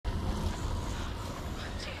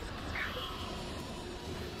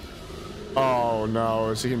Oh no,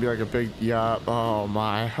 is it gonna be like a big yup? Oh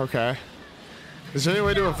my, okay. Is there any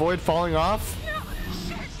way to avoid falling off? No,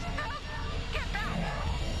 shit, no, get back.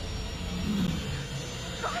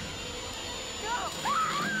 Run. Go.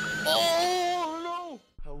 Oh no!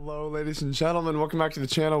 Hello ladies and gentlemen, welcome back to the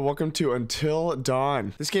channel. Welcome to Until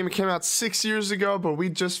Dawn. This game came out 6 years ago, but we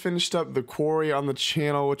just finished up the quarry on the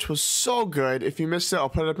channel, which was so good. If you missed it, I'll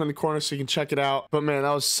put it up in the corner so you can check it out. But man, that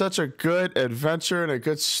was such a good adventure and a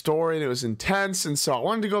good story, and it was intense. And so I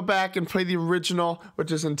wanted to go back and play the original,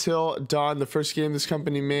 which is Until Dawn, the first game this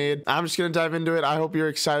company made. I'm just gonna dive into it. I hope you're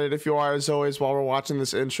excited. If you are, as always, while we're watching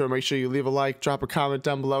this intro, make sure you leave a like, drop a comment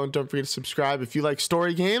down below, and don't forget to subscribe if you like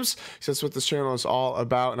story games, because that's what this channel is all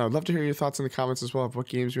about. And I would love to hear your thoughts in the comments as well of what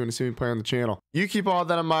games you want to see me play on the channel. You keep all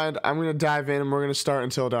that in mind. I'm going to dive in and we're going to start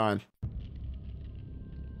Until Dawn.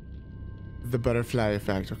 The butterfly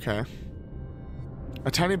effect, okay.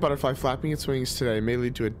 A tiny butterfly flapping its wings today may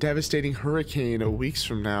lead to a devastating hurricane weeks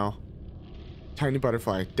from now. Tiny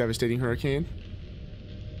butterfly, devastating hurricane.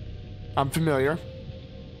 I'm familiar.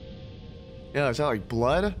 Yeah, is that like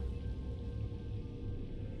blood?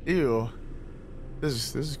 Ew.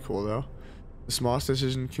 This is cool though. The smallest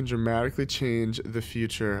decision can dramatically change the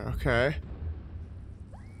future. Okay.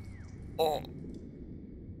 Oh.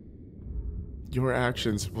 Your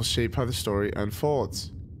actions will shape how the story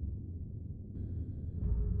unfolds.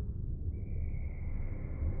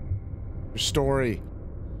 Your story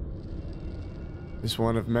is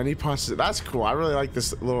one of many possibilities. That's cool. I really like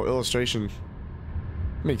this little illustration.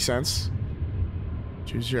 Makes sense.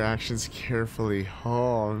 Choose your actions carefully.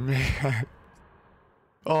 Oh, man.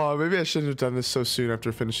 Oh, maybe I shouldn't have done this so soon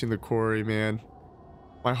after finishing the quarry, man.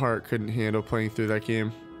 My heart couldn't handle playing through that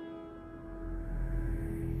game.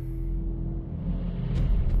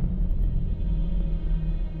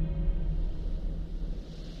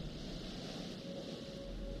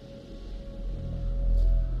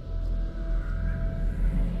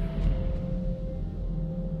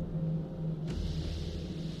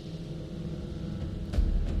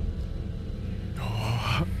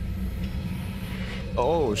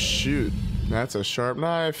 Oh, shoot. That's a sharp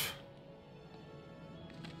knife.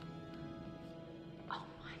 Oh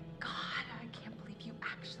my god, I can't believe you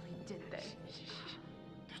actually did this.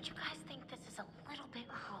 Don't you guys think this is a little bit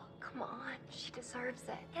cruel? Come on, she deserves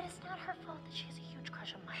it. Yet it's not her fault that she has a huge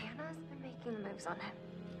crush on Mike. Hannah's been making moves on him.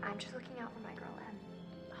 I'm just looking out for my girl, Em.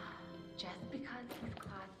 Just because he's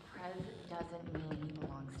class prez doesn't mean he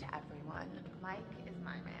belongs to everyone. Mike is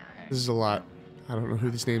my man. This is a lot. I don't know who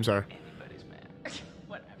these names are. Anybody's man.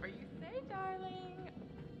 Whatever you say, darling.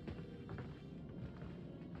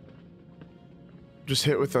 Just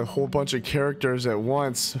hit with a whole bunch of characters at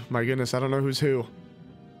once. My goodness, I don't know who's who.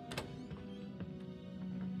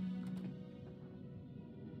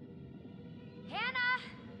 Hannah!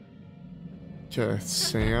 Okay,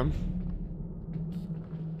 Sam.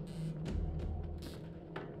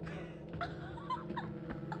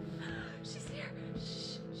 She's here.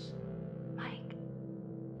 Shh, shh. Mike.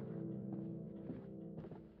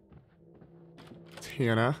 It's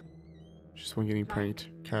Hannah. She's the one getting pranked.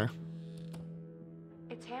 Okay.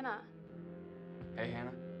 It's Hannah. Hey,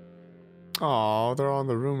 Hannah. Oh, they're all in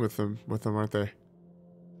the room with them, aren't they?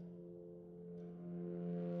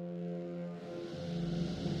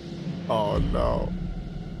 Oh no.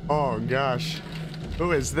 Oh gosh.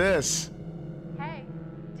 Who is this? Hey,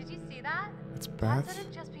 did you see that? It's Why Beth. did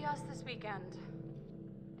it just be us this weekend?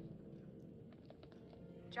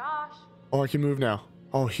 Josh. Oh, I can move now.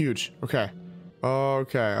 Oh, huge. Okay.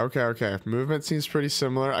 Okay. Movement seems pretty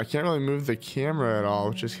similar. I can't really move the camera at all,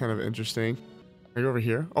 which is kind of interesting. Can I go over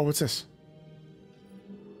here? Oh, what's this?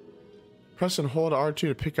 Press and hold R2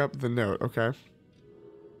 to pick up the note. Okay.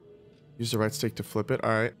 Use the right stick to flip it. All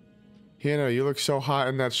right. Hannah, you look so hot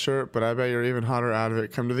in that shirt, but I bet you're even hotter out of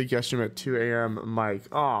it. Come to the guest room at 2 a.m. Mike.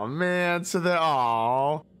 Oh, man. So that.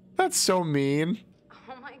 Oh, that's so mean.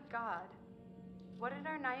 Oh my god. What did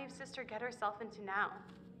our naive sister get herself into now?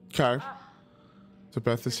 Okay. So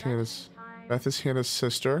Beth is Hannah's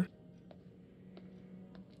sister.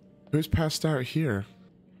 Who's passed out here?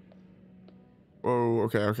 Oh,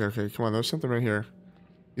 okay. Come on, there's something right here.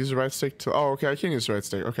 Use the right stick to. Oh, okay, I can use the right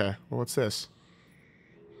stick. Okay. Well, what's this?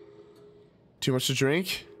 Too much to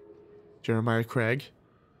drink? Jeremiah Craig.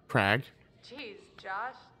 Jeez,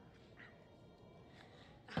 Josh.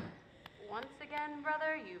 Once again,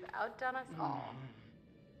 brother, you've outdone us all.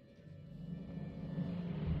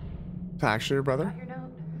 Is that actually your brother? Got your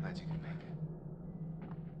note? Glad you can make it.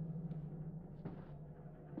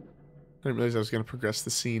 I didn't realize I was going to progress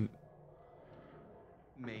the scene.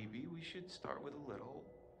 Maybe we should start with a little,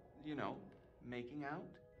 you know, making out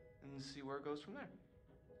and see where it goes from there.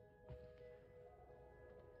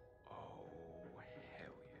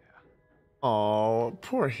 Oh,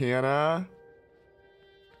 poor Hannah.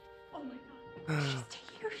 Oh my god. She's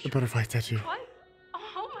here. The butterfly tattoo. What?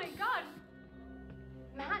 Oh my god.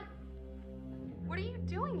 Matt, what are you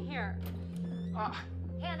doing here?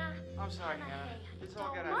 Hannah. I'm sorry, Hannah, Hannah. hey, It's all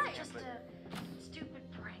don't got out of mind. hand, Just but a stupid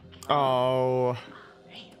prank. Oh.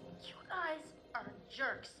 You guys are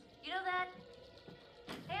jerks. You know that?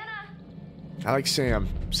 Hannah. I like Sam.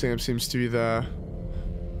 Sam seems to be the...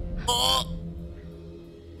 Oh!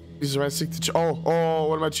 Use the right stick to... Oh,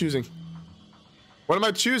 what am I choosing? What am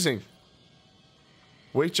I choosing?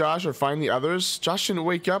 Wake Josh or find the others? Josh didn't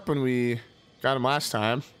wake up when we got him last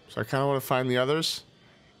time. So I kind of want to find the others.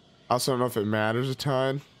 I also don't know if it matters a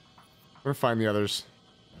ton. I'm going to find the others.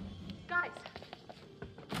 Guys,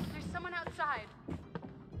 there's someone outside.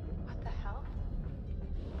 What the hell?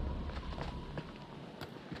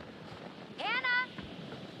 Hannah.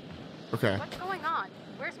 Okay. What's going on?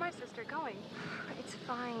 Where's my sister going? It's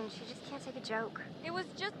fine. She just can't take a joke. It was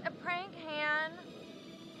just a prank, Han.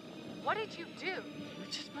 What did you do? we're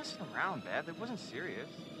just messing around, Beth. It wasn't serious.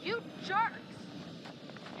 You jerks!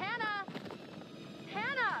 Hannah!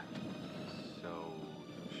 Hannah! So,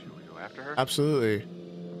 should we go after her? Absolutely.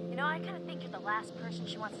 You know, I kind of think you're the last person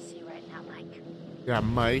she wants to see right now, Mike. Yeah,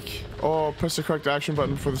 Mike. Oh, press the correct action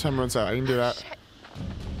button before the timer runs out. I can do that.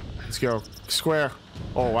 Let's go. Square.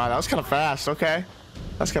 Oh, wow. That was kind of fast. Okay.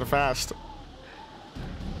 That's kind of fast.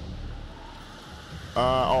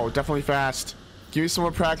 Oh, definitely fast. Give me some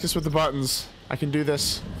more practice with the buttons. I can do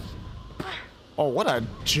this. Oh, what a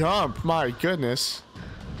jump. My goodness.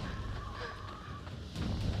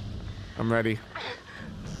 I'm ready.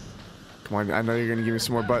 Come on. I know you're going to give me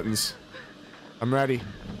some more buttons. I'm ready.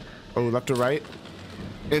 Oh, left or right?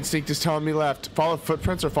 Instinct is telling me left. Follow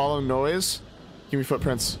footprints or follow noise? Give me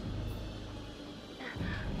footprints.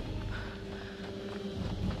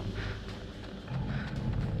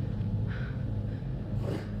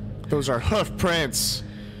 Those are hoof prints.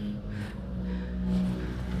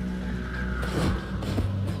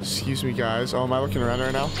 Excuse me, guys. Oh, am I looking around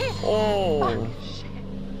right now? Oh.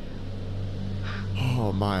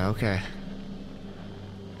 Oh my, okay.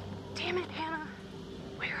 Damn it, Hannah.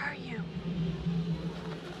 Where are you?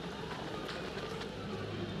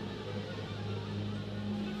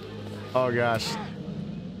 Oh gosh.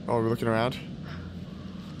 Oh, we're looking around.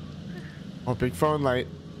 Oh, big phone light.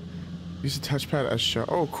 Use the touchpad as shown.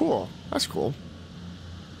 Oh, cool. That's cool.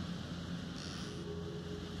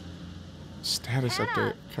 Status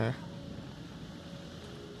update. Okay.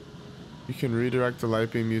 You can redirect the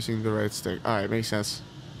light beam using the right stick. Alright, makes sense.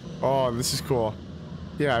 Oh, this is cool.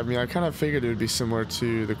 Yeah, I mean, I kind of figured it would be similar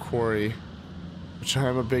to the Quarry, which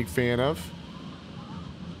I'm a big fan of.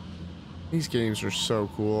 These games are so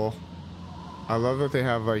cool. I love that they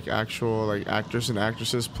have like actual like actors and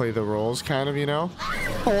actresses play the roles, kind of, you know?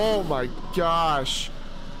 Oh my gosh.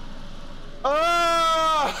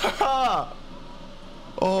 Ah!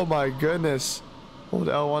 Oh my goodness. Hold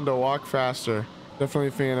L1 to walk faster. Definitely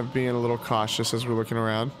a fan of being a little cautious as we're looking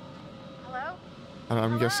around. Hello? And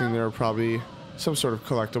I'm guessing there are probably some sort of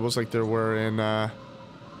collectibles like there were in the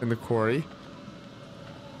Quarry.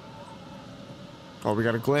 Oh, we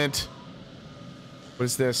got a glint. What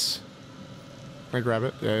is this? Can I grab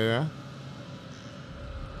it? Yeah.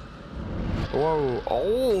 Whoa.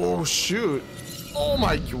 Oh, shoot. Oh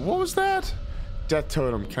my, what was that? Death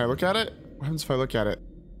totem. Can I look at it? What happens if I look at it?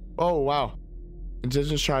 Oh, wow.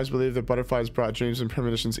 Indigenous tribes believe that butterflies brought dreams and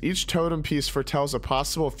premonitions. Each totem piece foretells a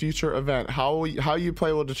possible future event. How you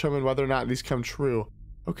play will determine whether or not these come true.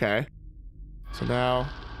 Okay. So now...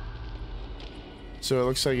 So it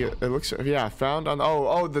looks like it looks... Yeah, found on...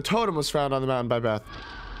 Oh, the totem was found on the mountain by Beth.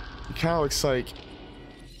 It kind of looks like...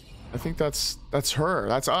 I think that's her.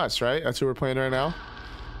 That's us, right? That's who we're playing right now.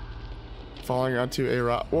 Falling onto a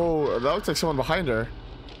rock. Whoa, that looks like someone behind her.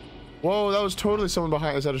 Whoa, that was totally someone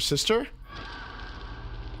behind. Is that her sister?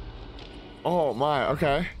 Oh my,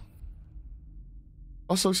 okay.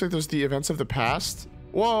 Also looks like there's the events of the past.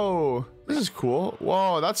 Whoa, this is cool.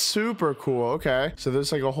 Whoa, that's super cool. Okay, so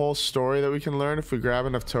there's like a whole story that we can learn if we grab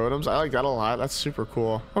enough totems. I like that a lot. That's super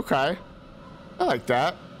cool. Okay, I like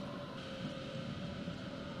that.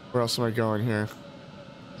 Where else am I going here?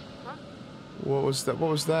 Huh? What was that? What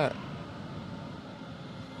was that?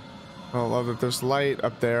 I love that there's light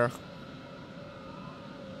up there.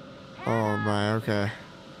 Oh my, okay.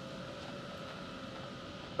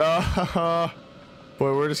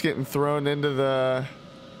 Boy, we're just getting thrown into the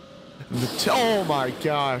oh my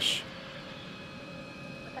gosh.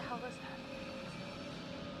 What the hell was that?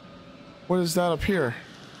 What is that up here?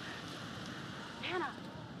 Hannah!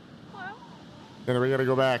 Hello? Then we gotta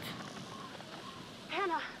go back.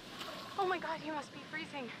 Hannah! Oh my god, you must be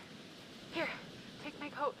freezing. Here, take my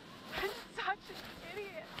coat. I'm such an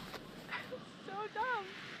idiot. I'm so dumb.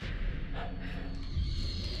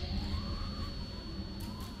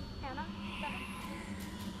 Hannah?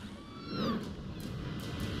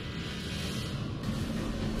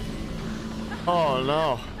 Oh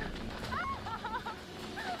no.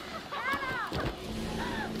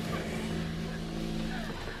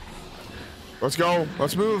 Let's go.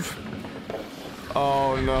 Let's move.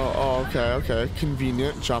 Oh no. Oh, okay, okay.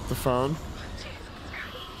 Convenient. Drop the phone.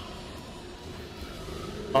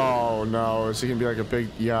 Oh no. Is it gonna be like a big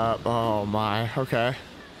yeah? Oh my. Okay.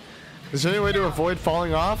 Is there any way to avoid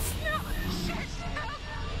falling off? No! Shit! No!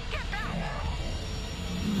 Get back!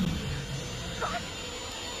 God!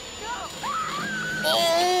 No!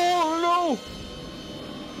 Oh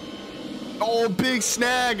no! Oh, big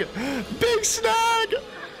snag! Big snag!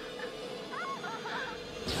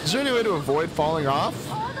 Is there any way to avoid falling off?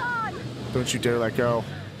 Hold on! Don't you dare let go.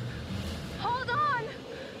 Hold on!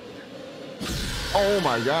 Oh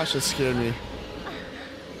my gosh, that scared me.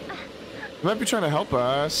 He might be trying to help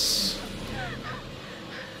us.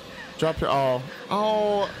 Drop her. Oh.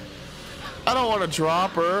 Oh. I don't want to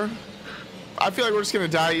drop her. I feel like we're just going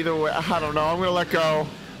to die either way. I don't know. I'm going to let go.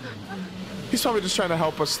 He's probably just trying to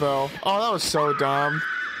help us, though. Oh, that was so dumb.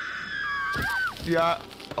 Yeah.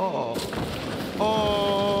 Oh.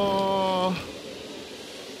 Oh.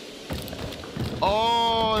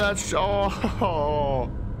 Oh, that's. Oh.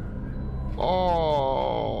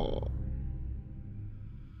 Oh.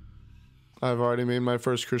 I've already made my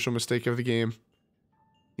first crucial mistake of the game.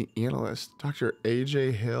 The analyst, Dr.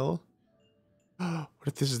 AJ Hill. What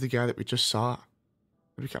if this is the guy that we just saw?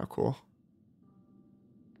 That'd be kind of cool.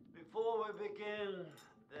 Before we begin,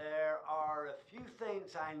 there are a few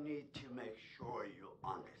things I need to make sure you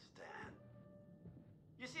understand.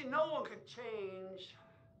 You see, no one can change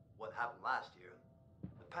what happened last year.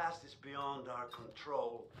 The past is beyond our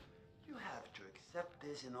control. You have to accept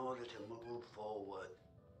this in order to move forward.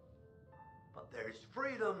 But there is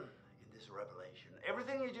freedom in this revelation.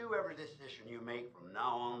 Everything you do, every decision you make from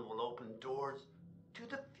now on will open doors to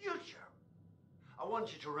the future. I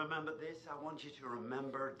want you to remember this. I want you to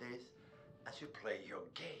remember this as you play your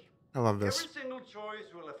game. I love this. Every single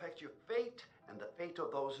choice will affect your fate and the fate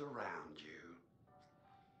of those around you.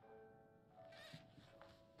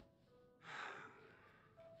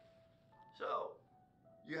 So,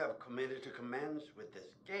 you have committed to commence with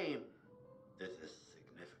this game. This is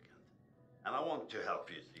significant. And I want to help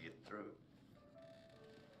you see it through.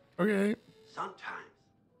 Okay.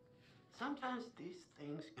 Sometimes these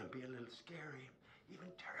things can be a little scary,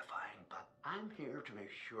 even terrifying, but I'm here to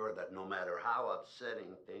make sure that no matter how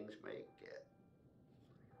upsetting things may get,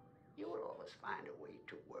 you will always find a way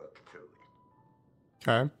to work through it.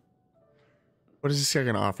 Okay. What is this guy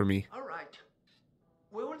gonna offer me? All right.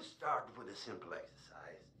 We will start with a simple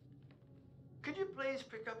exercise. Could you please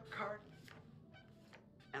pick up a card?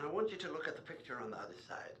 And I want you to look at the picture on the other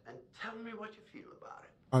side and tell me what you feel about it.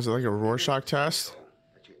 Oh, is it like a Rorschach test?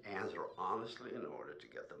 That you answer honestly in order to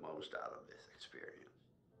get the most out of this experience.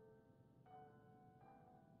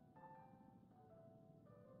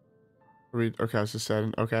 Read. Okay, I was just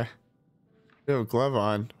saying. Okay. We have a glove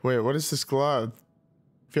on. Wait, what is this glove?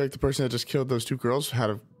 I feel like the person that just killed those two girls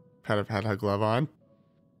had a glove on.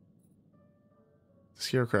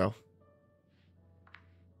 Scarecrow.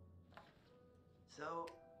 So,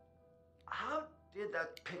 how did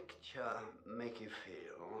that picture make you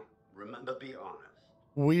feel? Remember, be honest.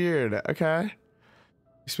 Weird. Okay.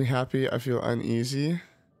 Makes me happy. I feel uneasy.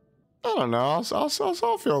 I don't know. I'll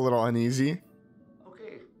feel a little uneasy.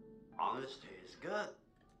 Okay, honesty is good.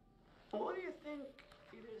 What do you think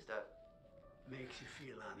it is that makes you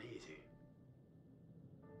feel uneasy?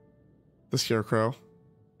 The Scarecrow.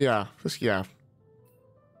 Yeah. Yeah.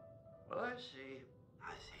 Well, I see.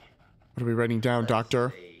 What are we writing down,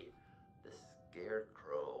 Doctor? Say the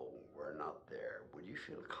Scarecrow were not there. Would you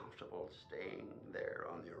feel comfortable staying there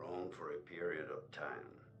on your own for a period of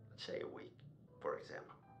time? Let's say a week, for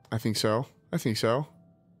example. I think so. I think so.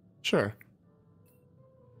 Sure.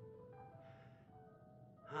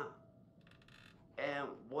 Huh. And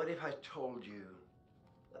what if I told you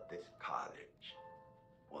that this cottage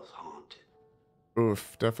was haunted?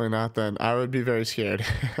 Oof. Definitely not then. I would be very scared.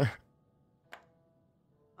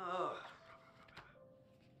 Oh.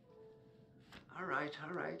 All right. I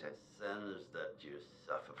sense that you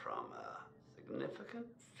suffer from a significant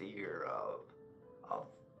fear of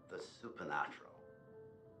the supernatural.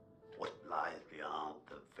 What lies beyond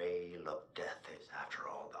the veil of death is, after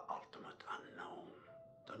all, the ultimate unknown.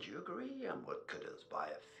 Don't you agree? And what could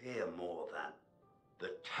inspire fear more than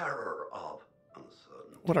the terror of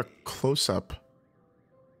uncertainty? What a close-up.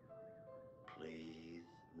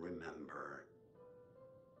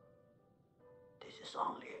 was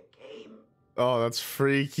only a game. Oh, that's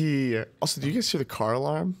freaky. Also, do you guys hear the car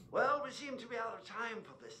alarm? Well, we seem to be out of time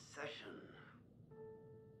for this session.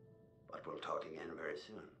 But we'll talk again very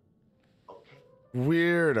soon. Okay?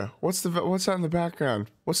 Weird. What's that in the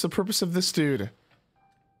background? What's the purpose of this dude?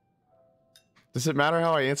 Does it matter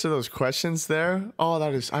how I answer those questions there? Oh,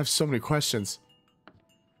 I have so many questions.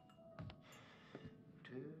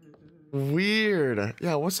 Weird.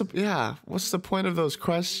 Yeah, what's the point of those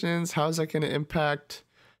questions? How is that going to impact?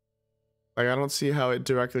 Like, I don't see how it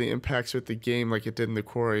directly impacts with the game like it did in the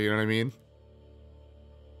quarry, you know what I mean?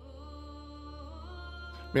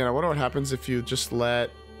 Man, I wonder what happens if you just let...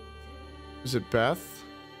 Is it Beth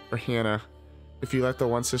or Hannah? If you let the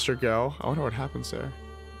one sister go, I wonder what happens there.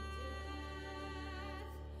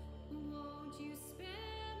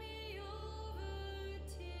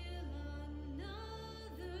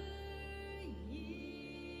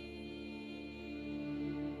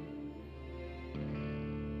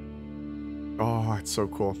 Oh, it's so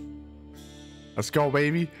cool. Let's go,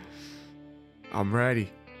 baby. I'm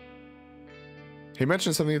ready. He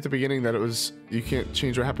mentioned something at the beginning that it was, you can't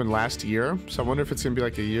change what happened last year. So I wonder if it's going to be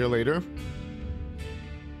like a year later.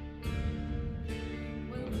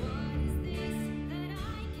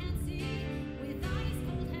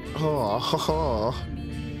 Oh.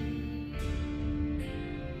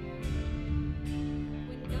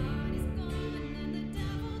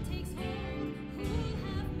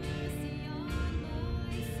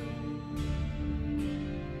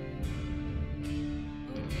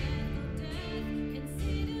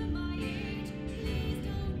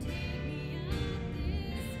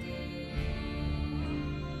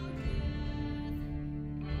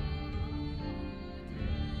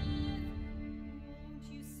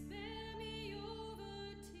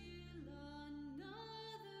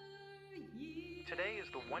 Today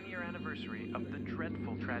is the one-year anniversary of the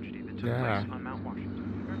dreadful tragedy that took place on Mount Washington.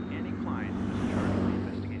 Annie Klein was in charge of the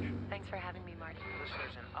investigation. Thanks for having me, Marty.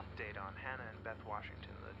 Listeners, an update on Hannah and Beth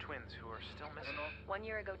Washington, the twins who are still missing. 1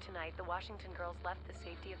 year ago tonight, the Washington girls left the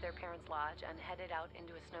safety of their parents' lodge and headed out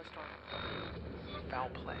into a snowstorm.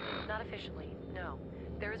 Foul play. Not officially, no.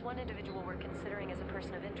 There is one individual we're considering as a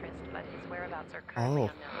person of interest, but his whereabouts are currently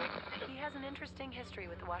unknown. He has an interesting history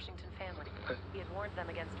with the Washington family. He had warned them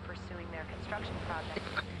against pursuing their construction project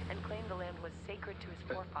and claimed the land was sacred to his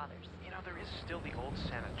forefathers. You know, there is still the old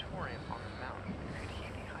sanatorium on the mountain. Could he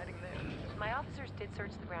be hiding there? My officers did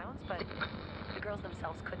search the grounds, but the girls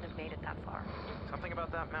themselves couldn't have made it that far. Something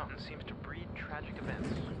about that mountain seems to breed tragic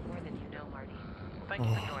events. More than you know, Marty. Thank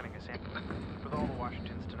you for joining us, Annie. With all the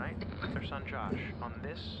Washingtons tonight, their son Josh, on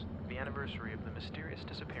this, the anniversary of the mysterious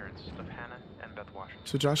disappearance of Hannah and Beth Washington.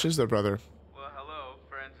 So Josh is their brother. Well, hello,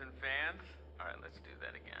 friends and fans. All right, let's do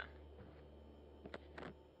that again.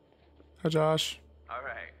 Hi, Josh. All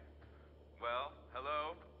right. Well,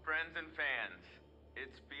 hello, friends and fans.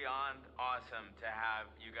 It's beyond awesome to have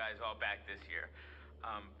you guys all back this year.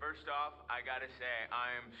 First off, I gotta say,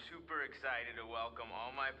 I am super excited to welcome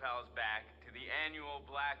all my pals back to the annual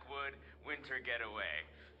Blackwood Winter Getaway.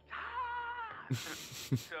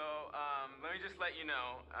 So, let me just let you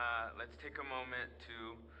know, let's take a moment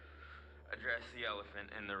to address the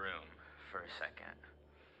elephant in the room for a second.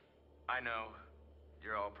 I know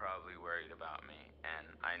you're all probably worried about me, and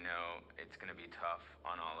I know it's gonna be tough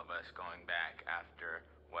on all of us going back after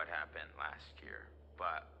what happened last year,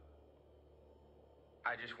 but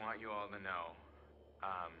I just want you all to know,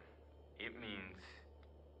 it means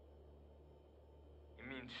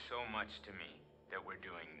so much to me that we're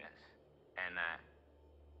doing this, and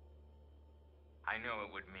I know it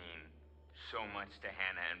would mean so much to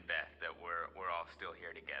Hannah and Beth that we're all still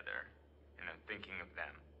here together, and I'm thinking of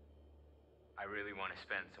them. I really want to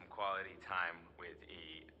spend some quality time with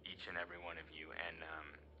each and every one of you, and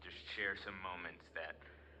just share some moments that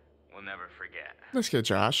we'll never forget. Let's get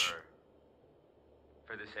Josh.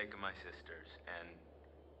 For the sake of my sisters, and,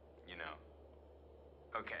 you know.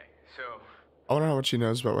 Okay, so... I wonder how much he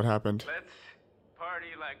knows about what happened. Let's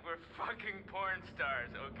party like we're fucking porn stars,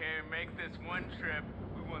 okay? Make this one trip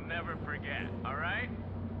we will never forget, alright?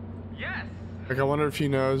 Yes! Like, I wonder if he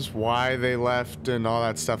knows why they left and all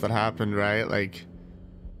that stuff that happened, right? Like...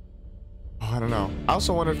 Oh, I don't know. I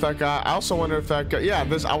also wonder if that guy... Yeah,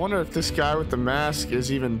 I wonder if this guy with the mask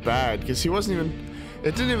is even bad, because he wasn't even...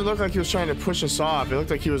 It didn't even look like he was trying to push us off. It looked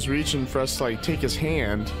like he was reaching for us to, like, take his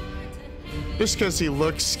hand. Just because he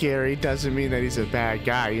looks scary doesn't mean that he's a bad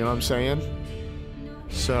guy, you know what I'm saying?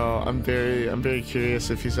 So I'm very curious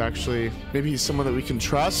if he's actually, maybe he's someone that we can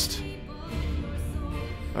trust.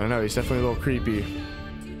 I don't know, he's definitely a little creepy.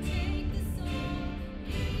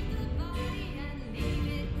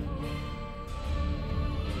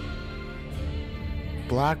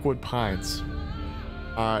 Blackwood Pines.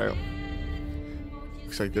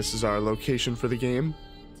 Looks like this is our location for the game.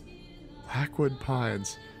 Blackwood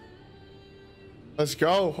Pines. Let's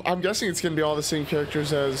go. I'm guessing it's gonna be all the same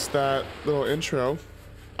characters as that little intro.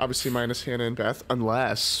 Obviously minus Hannah and Beth.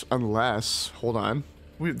 Unless, hold on.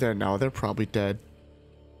 They're probably dead.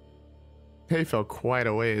 They fell quite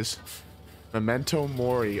a ways. Memento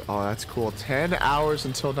Mori. Oh, that's cool. 10 hours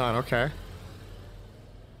until dawn. Okay.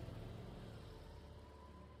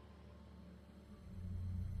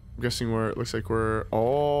 I'm guessing it looks like we're,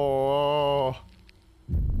 oh,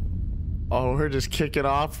 we're just kicking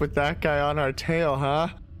off with that guy on our tail, huh?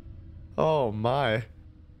 Oh my.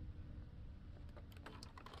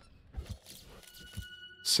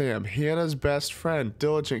 Sam, Hannah's best friend,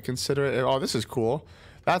 diligent, considerate. Oh, this is cool.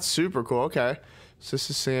 That's super cool. Okay. So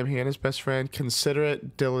this is Sam, Hannah's best friend,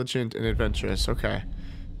 considerate, diligent, and adventurous. Okay.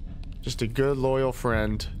 Just a good, loyal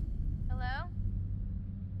friend. Hello?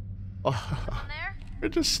 Oh, Someone there? we're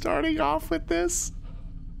just starting off with this.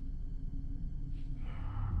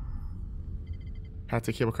 Hat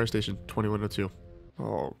to cable car station, 2102.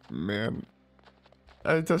 Oh, man.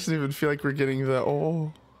 It doesn't even feel like we're getting the,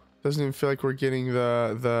 oh. Doesn't even feel like we're getting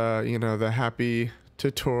the you know, the happy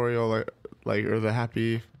tutorial, like, or the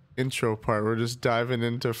happy intro part. We're just diving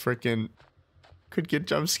into freaking, could get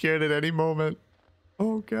jump scared at any moment.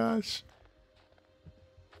 Oh gosh.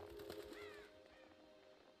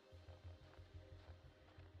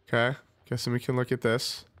 Okay, guessing we can look at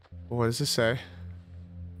this. What does this say?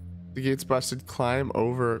 The gate's busted. Climb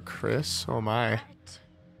over Chris. Oh my.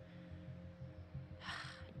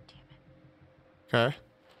 Okay.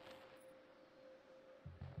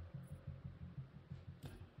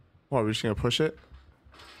 What, are we just gonna push it?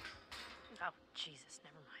 Oh, Jesus,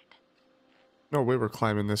 never mind. No way we're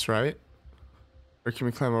climbing this, right? Or can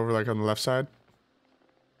we climb over like on the left side?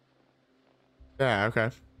 Yeah, okay.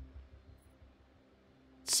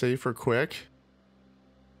 Safe or quick?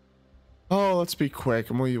 Oh, let's be quick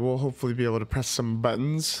and we'll hopefully be able to press some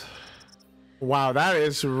buttons. Wow, that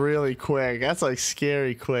is really quick. That's like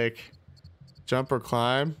scary quick. Jump or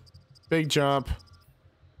climb? Big jump.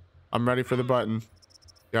 I'm ready for the button.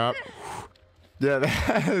 Yup. Yeah,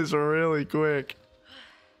 that is really quick.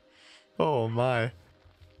 Oh my.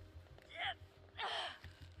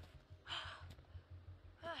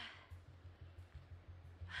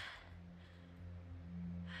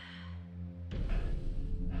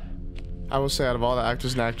 I will say, out of all the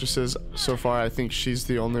actors and actresses so far, I think she's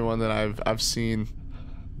the only one that I've seen.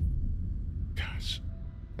 Gosh.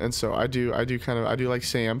 And so I do like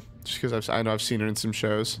Sam, just because I know I've seen her in some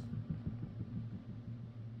shows.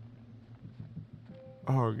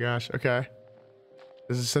 Oh gosh, okay.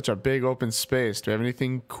 This is such a big open space. Do we have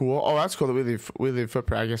anything cool? Oh, that's cool that we leave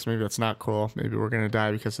footprint. I guess maybe that's not cool. Maybe we're gonna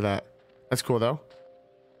die because of that. That's cool though.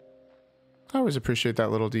 I always appreciate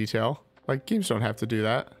that little detail. Like, games don't have to do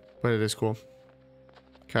that, but it is cool.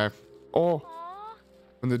 Okay. Oh, Aww.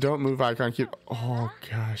 when the don't move icon keep. Oh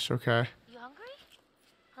gosh. Okay. You hungry?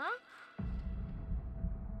 Huh?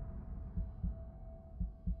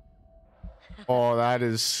 Oh, that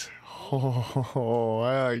is. Oh,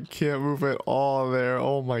 I can't move at all there.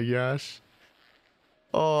 Oh my gosh.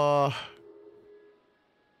 Oh.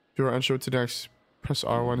 If you are unsure what to do next, press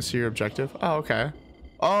R1 to see your objective. Oh, okay.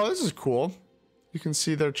 Oh, this is cool. You can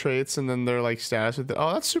see their traits and then their like status with it.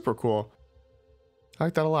 Oh, that's super cool. I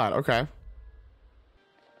like that a lot. Okay.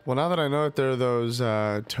 Well, now that I know that there are those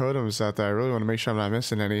totems out there, I really want to make sure I'm not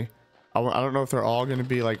missing any. I don't know if they're all going to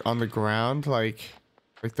be like on the ground like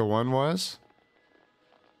the one was.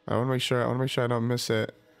 I want to make sure I don't miss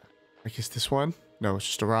it. Like, is this one? No, it's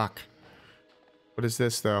just a rock. What is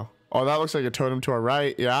this though? Oh, that looks like a totem to our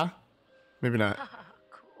right. Yeah? Maybe not.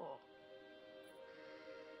 Cool.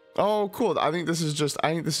 Oh, cool. I think this is just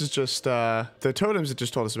the totems it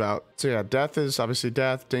just told us about. So yeah, death is obviously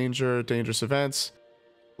death, danger, dangerous events,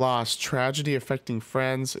 loss, tragedy affecting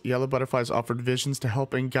friends. Yellow butterflies offered visions to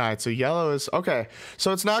help and guide. So yellow is okay.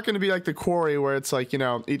 So it's not going to be like the quarry where it's like, you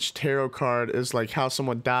know, each tarot card is like how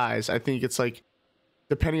someone dies. I think it's like,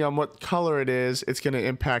 depending on what color it is, it's going to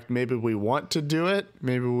impact maybe we want to do it.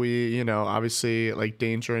 Maybe we, you know, obviously like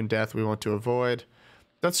danger and death we want to avoid.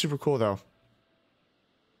 That's super cool though.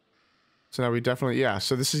 So now we definitely, yeah.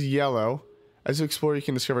 So this is yellow. As you explore, you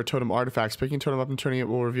can discover totem artifacts. Picking totem up and turning it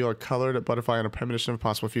will reveal a colored butterfly and a premonition of a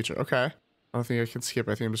possible future. Okay. I don't think I can skip.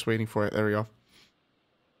 I think I'm just waiting for it. There we go.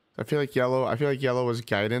 I feel like yellow was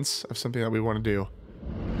guidance of something that we want to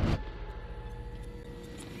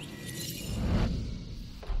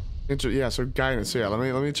do. Yeah, so guidance. So yeah,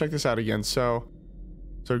 let me check this out again. So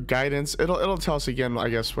guidance, it'll tell us again, I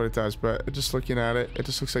guess, what it does, but just looking at it, it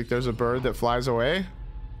just looks like there's a bird that flies away.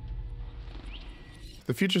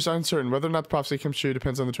 The future's uncertain. Whether or not the prophecy comes true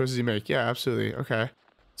depends on the choices you make. Yeah, absolutely. Okay.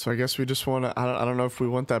 So I guess we just want to... I don't know if we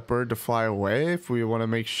want that bird to fly away. If we want to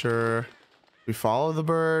make sure we follow the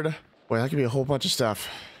bird. Boy, that could be a whole bunch of stuff.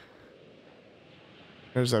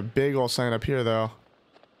 There's a big old sign up here, though.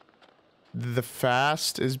 The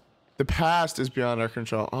past is beyond our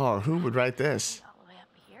control. Oh, who would write this? All the way up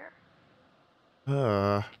here.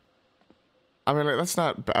 I mean, like, that's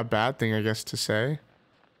not a bad thing, I guess, to say.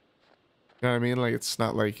 You know what I mean? Like, it's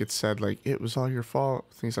not like it said, like, it was all your fault.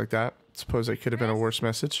 Things like that. Suppose it could have been a worse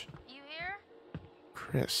message. You here?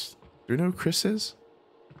 Chris. Do you know who Chris is?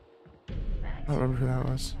 I don't remember who that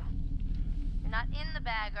was. You're not in the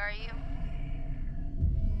bag, are you?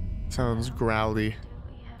 Sounds growly. What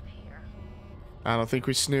do we have here? I don't think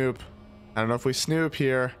we snoop. I don't know if we snoop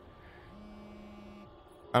here.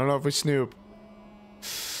 I don't know if we snoop.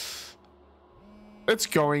 It's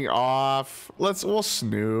going off. We'll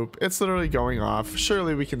snoop. It's literally going off.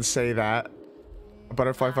 Surely we can say that. A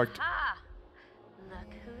butterfly effect. Ah, look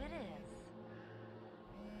who it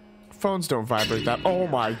is. Phones don't vibrate that. Oh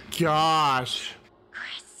my gosh.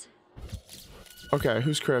 Chris. Okay,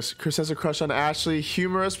 who's Chris? Chris has a crush on Ashley.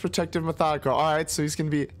 Humorous, protective, methodical. Alright, so he's gonna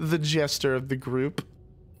be the jester of the group.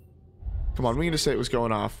 Come on, we can just say it was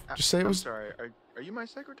going off. Just say it was... I'm sorry, are you my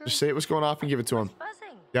secretary? Just say it was going off and give it to him.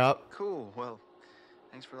 Buzzing. Yep. Cool, well,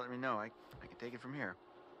 thanks for letting me know. I can take it from here.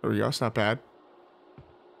 There we go, it's not bad.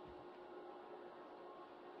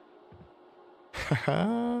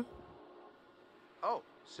 Oh,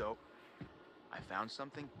 so I found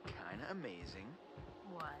something kind of amazing.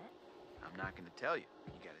 What? I'm not going to tell you.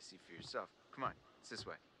 You got to see for yourself. Come on, it's this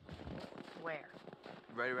way. Where?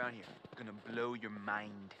 Right around here. Gonna blow your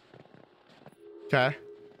mind. Okay.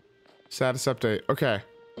 Status update. Okay.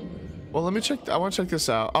 Well, let me check. I want to check this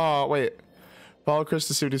out. Oh, wait. Follow Chris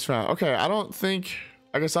to see what he's found. Okay, I don't think...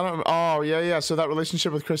 I guess I don't... Oh, yeah. So that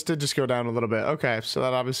relationship with Chris did just go down a little bit. Okay, so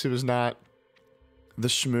that obviously was not the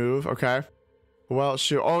schmoove. Okay. Well,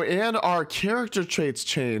 shoot. Oh, and our character traits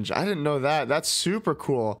change. I didn't know that. That's super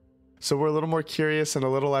cool. So we're a little more curious and a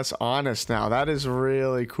little less honest now. That is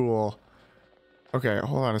really cool. Okay,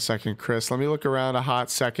 hold on a second, Chris. Let me look around a hot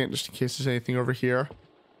second just in case there's anything over here.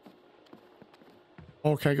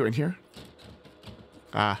 Oh, can I go in here?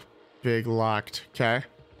 Ah, big locked. Okay.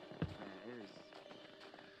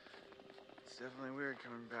 It's definitely weird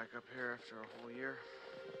coming back up here after a whole year.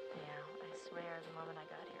 Yeah, I swear the moment I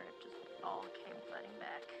got here, it just all came flooding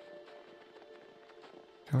back.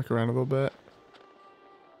 Can I look around a little bit?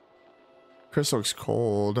 Chris looks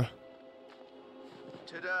cold.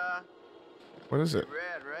 Ta-da! What is it?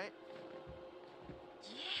 Rad, right?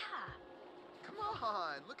 Yeah. Come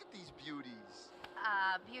on, look at these beauties.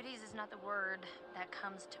 Beauties is not the word that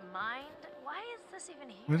comes to mind. Why is this even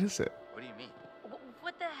here? What is it? What do you mean?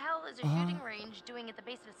 What the hell is a shooting range doing at the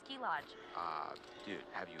base of a ski lodge? Dude,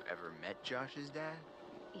 have you ever met Josh's dad?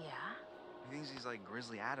 Yeah. He thinks he's like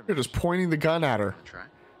Grizzly Adams. You're just pointing the gun at her. Wanna try?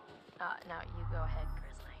 No, you go ahead,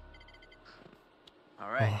 Grizzly.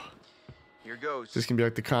 All right. Oh. Here goes. Is this gonna be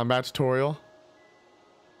like the combat tutorial?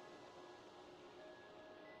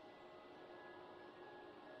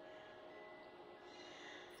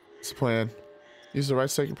 What's the plan? Use the right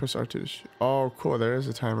stick and press R2 to shoot. Oh, cool. There is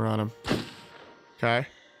a timer on him. Okay.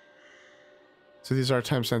 So these are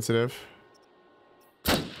time sensitive.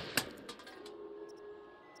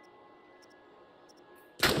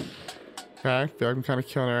 Okay. Feel like I'm kind of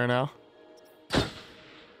killing her right now.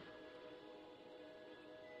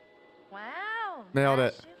 Wow. Nailed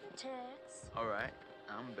it. All right.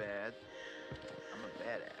 I'm bad. I'm a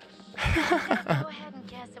badass. Go ahead and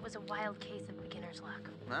guess it was a wild case of beginner's luck.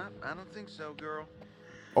 Nah, I don't think so, girl.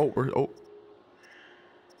 Oh,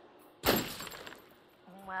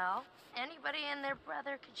 Well, anybody and their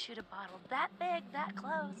brother could shoot a bottle that big, that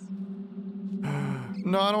close.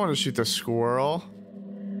 No, I don't want to shoot the squirrel.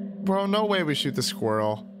 Bro, no way we shoot the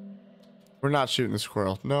squirrel. We're not shooting the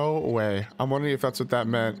squirrel. No way. I'm wondering if that's what that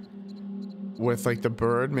meant with, like, the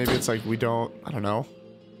bird. Maybe it's like we don't... I don't know.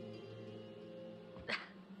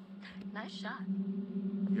 Nice shot.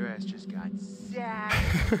 Your ass just got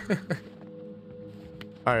sacked.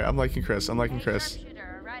 Alright, I'm liking Chris. I'm liking Chris.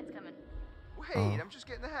 Sharpshooter, a ride's coming. Wait, Oh. I'm just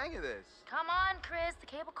getting the hang of this. Come on, Chris, the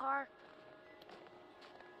cable car.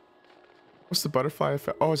 What's the butterfly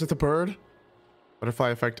effect? Oh, is it the bird?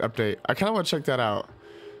 Butterfly effect update. I kind of want to check that out.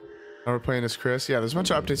 Now we're playing as Chris. Yeah, there's a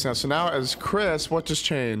bunch of updates now. So now as Chris, what just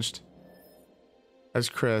changed? As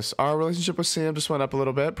Chris. Our relationship with Sam just went up a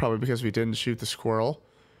little bit. Probably because we didn't shoot the squirrel.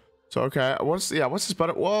 So, okay. What's this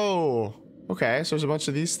butter? Whoa. Okay, so there's a bunch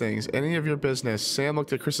of these things. Any of your business. Sam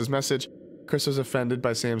looked at Chris's message. Chris was offended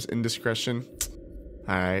by Sam's indiscretion.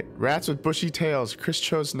 All right. Rats with bushy tails. Chris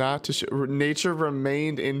chose not to. Nature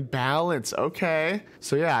remained in balance. Okay.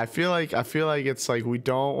 So yeah, I feel like it's like we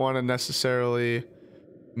don't want to necessarily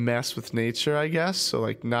mess with nature, I guess. So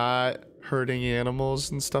like not hurting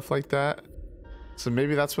animals and stuff like that. So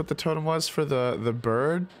maybe that's what the totem was for the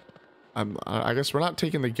bird. I guess we're not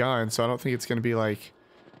taking the gun, so I don't think it's gonna be like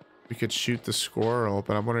we could shoot the squirrel.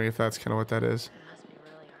 But I'm wondering if that's kind of what that is. It must be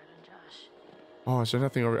really hard on Josh. Oh, is there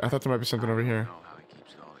nothing over? I thought there might be something over here. I don't know how he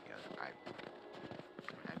keeps it all together.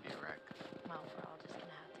 I'd be a wreck. Well, we're all just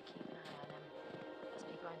gonna have to keep an eye on him. Must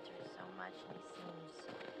be going through so much, and he seems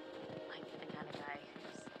like the kind of guy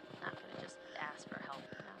who's not gonna just ask for help.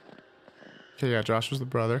 No. Okay, yeah, Josh was the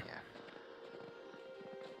brother. Yeah.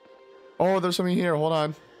 Oh, there's something here. Hold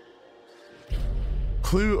on.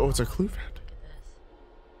 Clue. Oh, it's a clue found. Look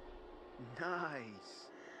at this. Nice.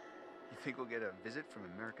 You think we'll get a visit from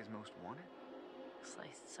America's Most Wanted? Looks like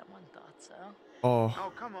someone thought so. Oh,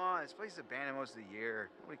 Oh, come on. This place is abandoned most of the year.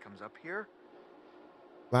 Nobody comes up here.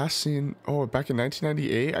 last seen. Oh, back in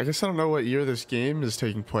 1998. I guess I don't know what year this game is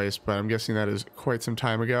taking place, but I'm guessing that is quite some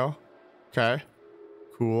time ago. Okay.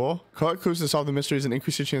 Cool. Collect clues to solve the mysteries and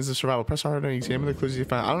increase your chances of survival. Press hard and examine the clues you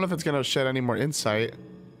find. I don't know if it's going to shed any more insight.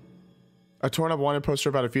 A torn up wanted poster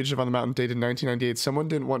about a fugitive on the mountain dated 1998. Someone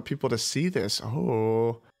didn't want people to see this.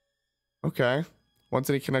 Oh. Okay. Wants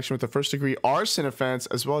any connection with the first degree arson offense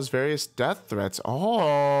as well as various death threats.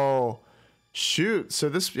 Oh. Shoot. So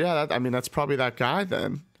this, yeah, I mean, that's probably that guy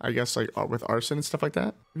then. I guess like with arson and stuff like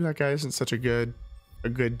that. Maybe that guy isn't such a good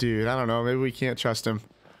dude. I don't know. Maybe we can't trust him.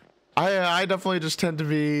 I definitely just tend to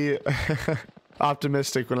be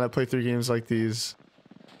optimistic when I play through games like these.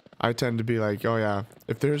 I tend to be like, oh yeah,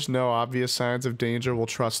 if there's no obvious signs of danger, we'll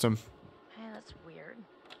trust him. Hey, that's weird.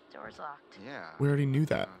 Door's locked. Yeah. We already knew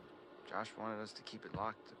that. Josh wanted us to keep it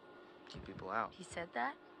locked to keep people out. He said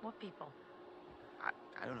that? What people?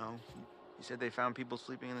 I don't know. He said they found people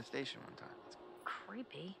sleeping in the station one time.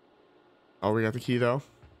 Creepy. Oh, we got the key though.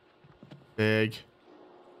 Big.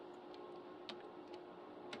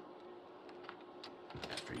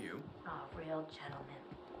 That's for you. Oh, real gentleman.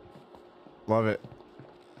 Love it.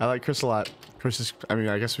 I like Chris a lot. Chris is, I mean,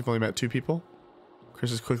 I guess we've only met 2 people.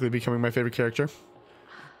 Chris is quickly becoming my favorite character.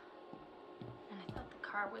 And I thought the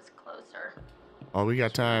car was closer. Oh, we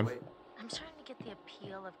got time. Wait, I'm starting to get the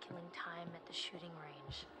appeal of killing time at the shooting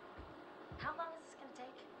range. How long is this gonna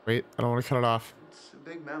take? Wait, I don't want to cut it off. it's a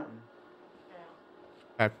big mountain.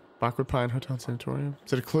 Yeah. Okay. Blackwood Pine Hotel and Sanatorium.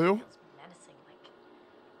 Is it a clue? Feels menacing, like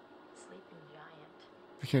sleeping giant.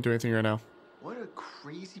 I can't do anything right now. What a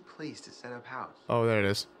crazy place to set up house. Oh, there it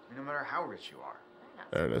is. I mean, no matter how rich you are. They're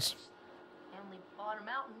not There it so is. rich. Family bought a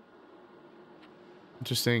mountain.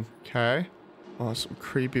 Interesting. Okay. Oh, some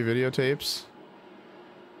creepy videotapes.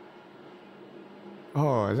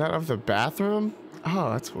 Oh, is that of the bathroom?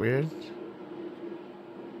 Oh, that's weird.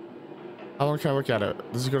 How long can I look at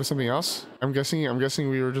it? Does it go to something else? I'm guessing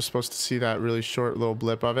we were just supposed to see that really short little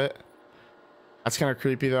blip of it. That's kind of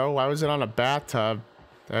creepy though. Why was it on a bathtub?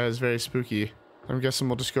 That is very spooky. I'm guessing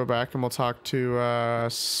we'll just go back and we'll talk to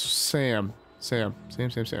Sam. Sam.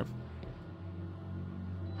 Finally,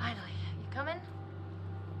 you coming?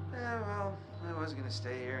 Yeah, well, I was gonna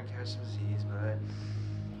stay here and catch some Z's, but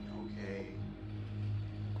okay.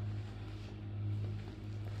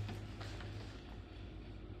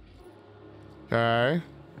 Okay.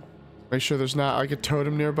 Make sure there's not like a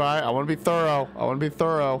totem nearby. I want to be thorough.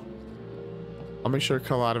 I'll make sure to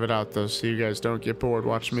cut a lot of it out though, so you guys don't get bored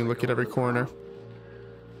watching me look at every corner.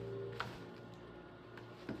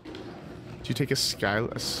 Do you take a ski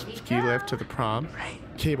lift to the prom? Right.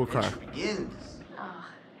 Cable car. Begins. Oh,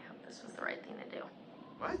 I hope this was the right thing to do.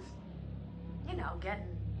 What? You know,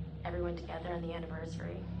 getting everyone together on the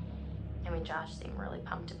anniversary. I mean, Josh seemed really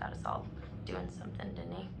pumped about us all doing something,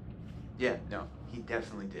 didn't he? Yeah, no, he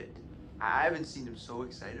definitely did. I haven't seen him so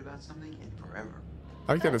excited about something in forever.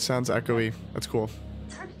 I like that it sounds echoey. That's cool.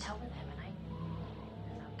 It's hard to tell with him,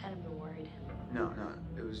 and I've kind of been worried. No,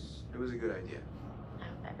 it was a good idea. I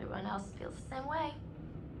hope everyone else feels the same way.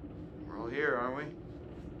 We're all here, aren't we?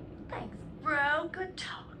 Thanks, bro. Good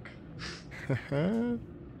talk.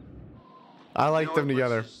 I like You know them what?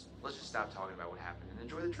 together. Let's just stop talking about what happened and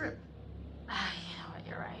enjoy the trip. You know what?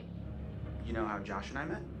 You're right. You know how Josh and I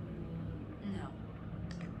met? No.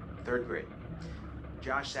 3rd grade.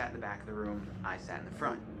 Josh sat in the back of the room, I sat in the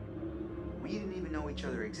front. We didn't even know each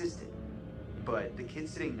other existed. But the kid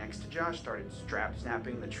sitting next to Josh started strap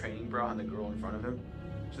snapping the training bra on the girl in front of him.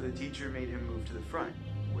 So the teacher made him move to the front,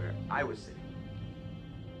 where I was sitting.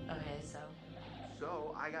 Okay,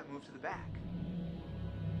 So I got moved to the back.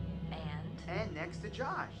 and And next to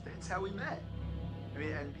Josh. That's how we met. I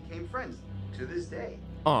and became friends to this day.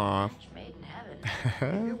 Aw. Match made in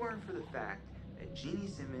heaven. If it weren't for the fact that Jeannie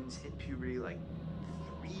Simmons hit puberty like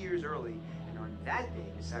 3 years early, and on that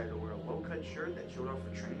day decided to wear a low-cut shirt that showed off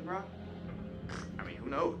her training bra, I mean, who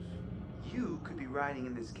knows? You could be riding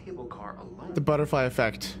in this cable car alone. The butterfly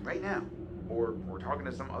effect. Right now. Or we're talking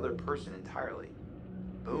to some other person entirely.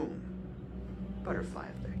 Boom. Butterfly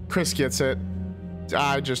effect. Chris gets it.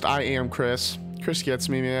 I am Chris. Chris gets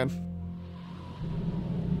me, man.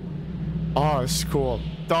 Oh, it's cool.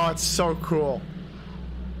 Oh, it's so cool.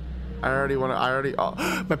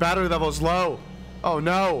 Oh, my battery level is low. Oh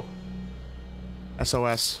no.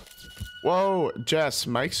 SOS. Whoa, Jess,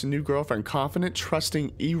 Mike's new girlfriend. Confident,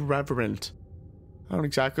 trusting, irreverent. I don't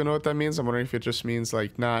exactly know what that means. I'm wondering if it just means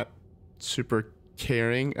like not super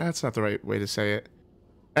caring. That's not the right way to say it.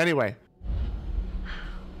 Anyway.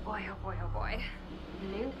 Boy, oh boy, oh boy.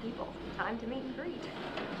 New people. Time to meet and greet.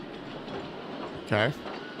 Okay.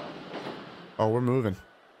 Oh, we're moving.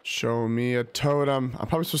 Show me a totem. I'm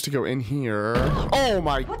probably supposed to go in here. Oh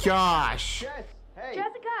my gosh. Jess, hey.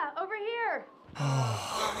 Jessica, over here. You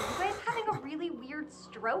guys having a really weird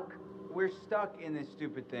stroke? We're stuck in this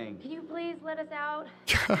stupid thing. Can you please let us out?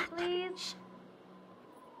 Please?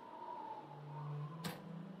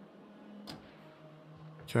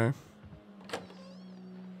 Okay.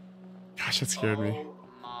 Gosh, that scared me. Oh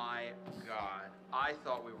my god. I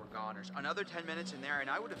thought we were goners. Another 10 minutes in there and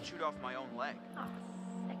I would have chewed off my own leg. Oh,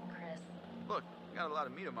 sick, Chris. Look, got a lot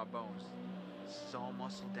of meat on my bones. It's all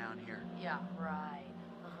muscle down here. Yeah, right.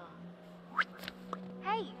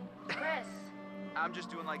 Hey, Chris. I'm just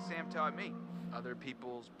doing like Sam taught me. Other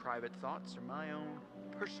people's private thoughts are my own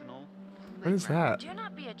personal. What is that? Do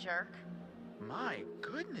not be a jerk. My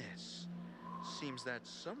goodness. Seems that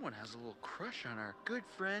someone has a little crush on our good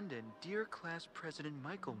friend and dear class president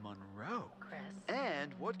Michael Monroe. Chris.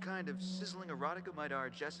 And what kind of sizzling erotica might our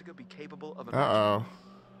Jessica be capable of Uh-oh.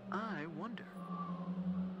 I wonder.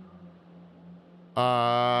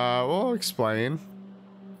 We'll explain.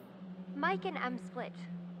 Mike and Em split.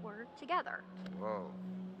 We're together. Whoa.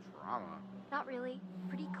 Drama. Not really.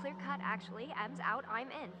 Pretty clear cut, actually. Em's out, I'm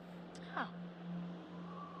in. Huh.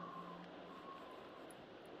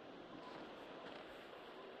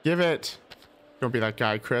 Give it. Don't be that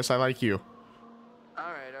guy, Chris. I like you.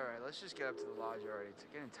 Alright. Let's just get up to the lodge already. It's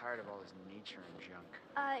getting tired of all this nature and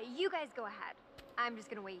junk. You guys go ahead. I'm just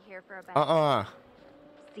gonna wait here for a bit.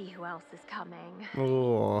 See who else is coming.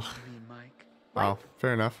 Oh. You mean Mike? Wow.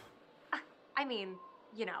 Fair enough. I mean,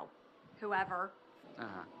 you know, whoever.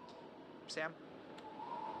 Uh-huh. Sam?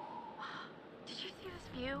 Did you see this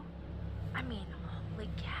view? I mean, holy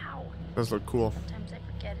cow. Does look cool. Sometimes I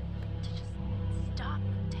forget to just stop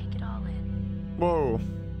and take it all in. Whoa.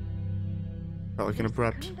 Felt like an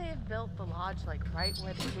abrupt. Couldn't they have built the lodge like right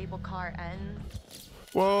where the cable car ends?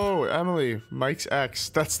 Whoa, Emily, Mike's ex.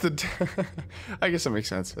 That's the. I guess that makes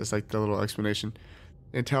sense. It's like the little explanation.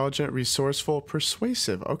 Intelligent, resourceful,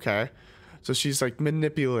 persuasive. Okay. So she's like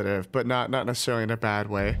manipulative, but not necessarily in a bad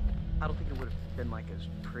way. I don't think it would have been like as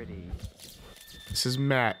pretty. This is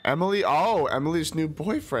Matt. Emily. Oh, Emily's new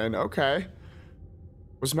boyfriend. Okay.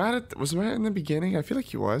 Was Matt in the beginning? I feel like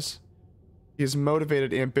he was. He is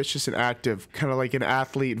motivated, ambitious, and active. Kind of like an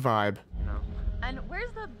athlete vibe. No. And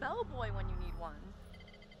where's the bellboy when you need one?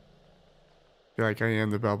 I feel like I am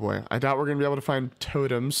the bellboy. I doubt we're gonna be able to find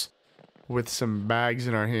totems with some bags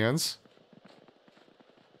in our hands.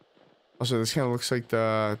 Also, this kind of looks like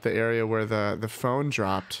the area where the phone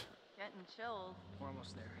dropped. Getting chills. We're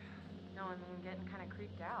almost there. No, I'm getting kind of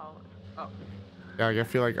creeped out. Oh, Yeah, like I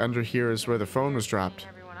feel like under here is where the phone was dropped. Seeing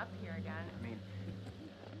everyone up here again. I mean,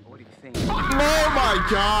 what do you think? Oh my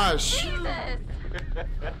gosh! Jesus!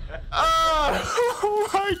 Oh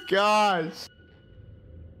my gosh!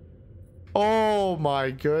 Oh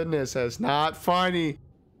my goodness, that's not funny.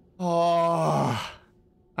 Oh.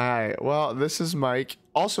 Alright, well, this is Mike.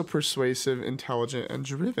 Also persuasive, intelligent, and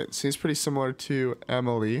driven. Seems pretty similar to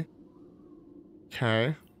Emily.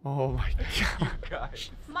 Okay. Oh my god.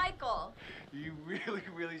 Gosh, Michael! you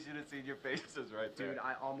really should have seen your faces right there. Dude,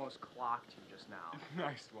 I almost clocked you just now.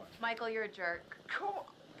 Nice one. Michael, you're a jerk. Come on.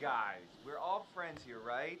 Guys, we're all friends here,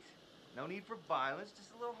 right? No need for violence, just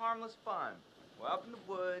a little harmless fun. We're up in the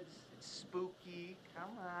woods, it's spooky. Come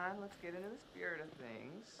on, let's get into the spirit of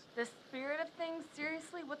things. The spirit of things?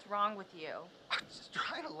 Seriously, what's wrong with you? I'm just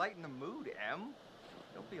trying to lighten the mood, Em.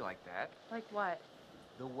 Don't be like that. Like what?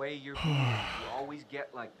 The way you're being, you always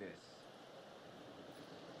get like this.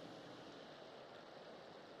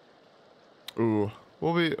 Ooh.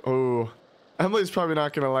 Ooh. Emily's probably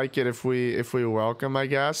not gonna like it if we welcome, I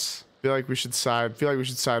guess. Feel like we should side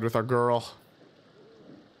with our girl.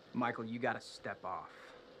 Michael, you gotta step off.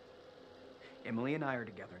 Emily and I are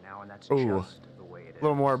together now, and that's Ooh. just the way it is. A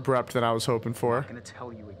little more abrupt than I was hoping I'm for. not gonna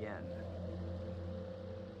tell you again.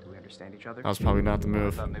 Do we understand each other? That was probably not the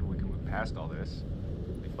move. I thought maybe we could move past all this.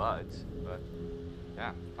 Be buds, but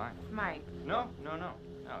yeah, fine. Mike. No,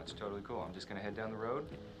 it's totally cool. I'm just gonna head down the road,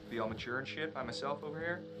 be all mature and shit by myself over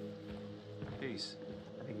here. Peace.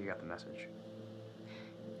 I think you got the message.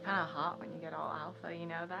 Kind of hot when you get all alpha, you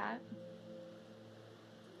know that?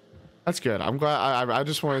 That's good. I'm glad. I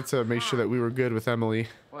just wanted to make sure that we were good with Emily.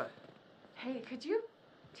 What? Hey, could you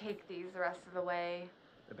take these the rest of the way?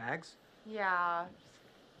 The bags? Yeah, just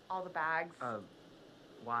all the bags.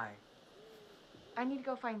 Why? I need to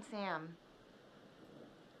go find Sam.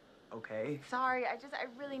 Okay. Sorry, I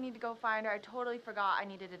really need to go find her. I totally forgot I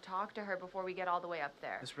needed to talk to her before we get all the way up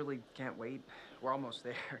there. This really can't wait. We're almost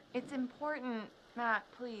there. It's important, Matt,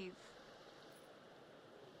 please.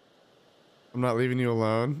 I'm not leaving you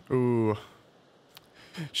alone. Ooh.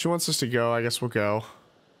 She wants us to go. I guess we'll go.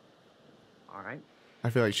 All right. I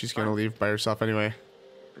feel like she's gonna leave by herself anyway.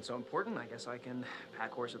 If it's so important, I guess I can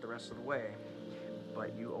pack horse it the rest of the way.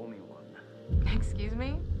 But you owe me one. Excuse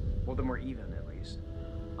me? Well, then we're even, at least.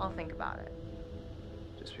 I'll think about it.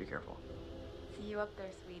 Just be careful. See you up there,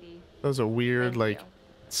 sweetie. That was a weird, Thank like, you.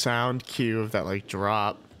 sound cue of that, like,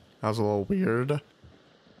 drop. That was a little weird.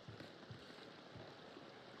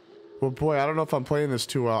 Well, boy, I don't know if I'm playing this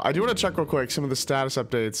too well. I do want to check real quick some of the status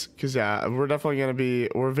updates. Because, yeah, we're definitely going to be...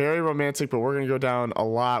 We're very romantic, but we're going to go down a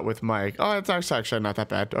lot with Mike. Oh, it's actually not that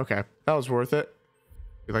bad. Okay. That was worth it.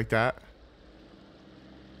 You like that?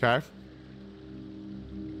 Okay.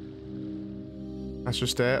 That's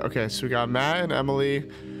just it. Okay, so we got Matt and Emily.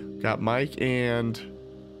 We got Mike and...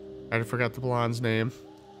 I forgot the blonde's name.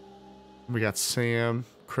 We got Sam,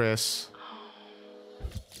 Chris...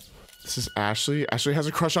 This is Ashley. Ashley has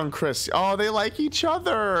a crush on Chris. Oh, they like each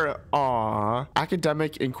other. Aw.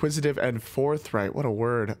 Academic, inquisitive, and forthright. What a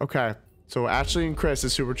word. Okay. So Ashley and Chris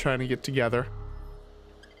is who we're trying to get together.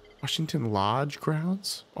 Washington Lodge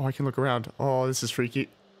grounds? Oh, I can look around. Oh, this is freaky.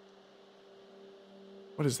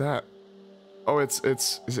 What is that? Oh, is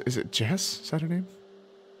it Jess? Is that her name?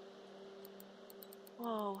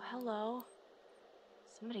 Whoa, hello.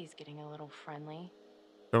 Somebody's getting a little friendly.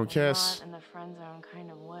 Don't kiss. Not in the friend zone kind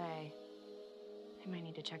of way. They might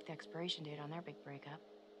need to check the expiration date on their big breakup.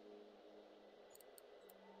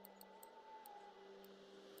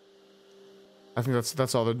 I think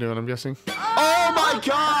that's all they're doing, I'm guessing. Oh my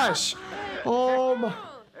gosh! Oh my...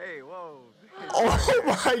 Hey, whoa. Oh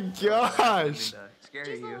my gosh! Scare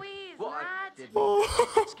Jeez you. Louise, Well, I Matt.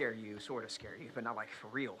 didn't scare you, sort of scare you, but not like for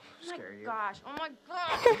real scare you. Oh my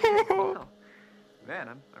gosh. Wow. Man,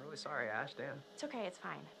 I'm really sorry, Ash. Damn. It's okay, it's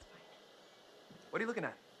fine. It's fine. What are you looking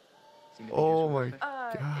at? Seem to be Oh useful my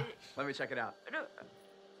something? gosh. Let me check it out.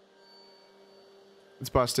 It's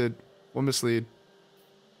busted. We'll mislead.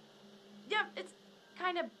 Yeah, it's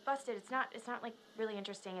kind of busted. It's not like really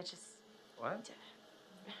interesting. It's just... What?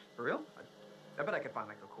 For real? I bet I could find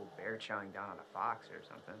like a cool bear chowing down on a fox or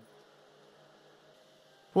something.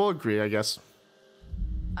 We'll agree, I guess.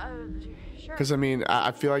 Sure. Because, I mean,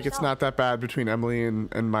 I feel like it's not that bad between Emily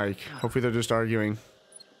and Mike. Hopefully they're just arguing.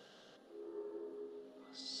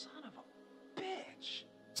 Son of a bitch.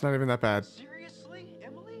 It's not even that bad. Seriously,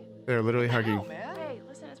 Emily? They're literally What the hugging. hell, man? Hey,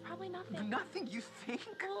 listen, it's probably nothing. Nothing, you think?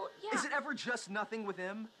 Well, yeah. Is it ever just nothing with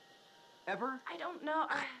him? Ever? I don't know.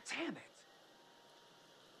 Damn it.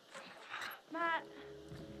 Matt.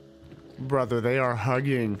 Brother, they are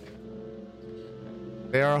hugging.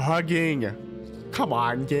 They are hugging. Come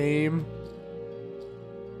on, game.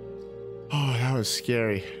 Oh, that was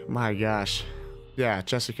scary. My gosh. Yeah,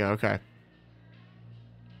 Jessica, okay.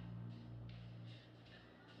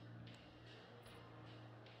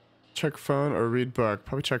 Check phone or read book.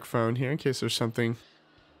 Probably check phone here in case there's something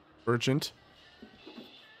urgent.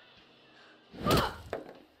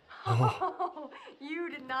 Oh, you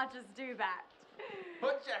did not just do that.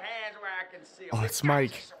 Put your hands where I can see 'em. Oh, it's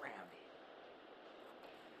Mike.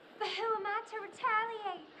 The hell am I to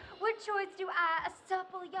retaliate? What choice do I, a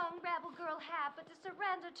supple young rebel girl, have but to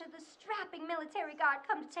surrender to the strapping military guard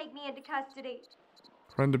come to take me into custody?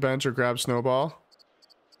 Run to bench or grab snowball.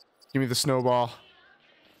 Give me the snowball.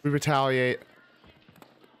 We retaliate.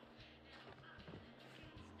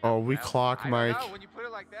 Oh, we clock Mike. I don't know when you put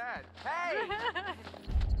it like that. Hey!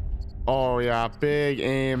 Oh, yeah. Big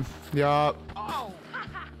aim. Yup. Oh!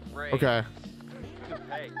 Great. Okay.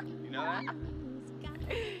 Hey, you know that?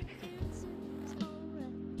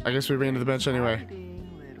 I guess we ran to the bench anyway.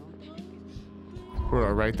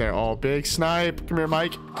 We're right there. Oh, big snipe. Come here,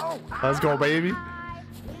 Mike. Let's go, baby.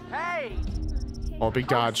 Hey! Oh, big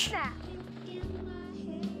dodge. Snap.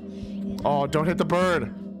 Oh, don't hit the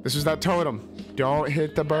bird. This is that totem. Don't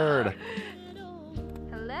hit the bird.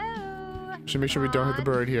 Hello? Should make sure we don't hit the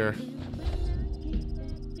bird here.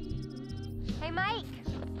 Hey, Mike.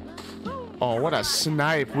 Oh, what a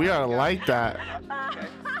snipe. We are like that.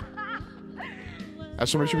 I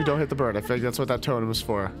should make sure we don't hit the bird. I feel like that's what that totem was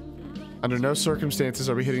for. Under no circumstances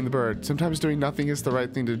are we hitting the bird. Sometimes doing nothing is the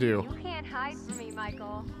right thing to do. You can't hide from me,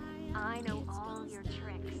 Michael. I know all your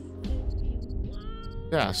tricks.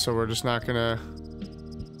 Yeah, so we're just not gonna...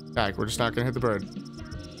 Yeah, we're just not gonna hit the bird.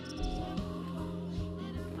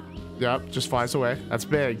 Yep, just flies away. That's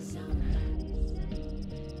big.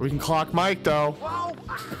 We can clock Mike, though. Whoa!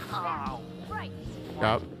 Ow. Right.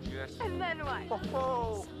 Yep. And then what?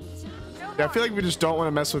 Oh. Yeah, I feel like we just don't want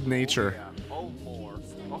to mess with nature. Oh, more.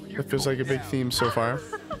 Oh, That feels like a big theme so far.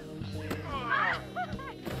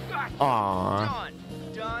 Aww.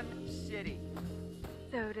 Done city.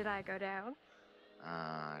 So did I go down?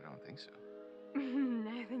 I don't think so.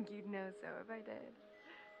 I think you'd know so if I did.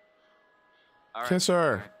 All right. Kiss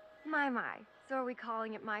her. My. So are we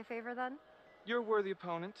calling it my favor then? You're a worthy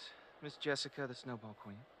opponent, Miss Jessica, the Snowball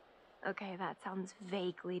Queen. Okay, that sounds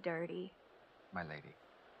vaguely dirty. My lady.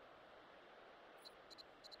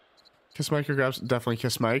 Kiss Mike or grabs. Definitely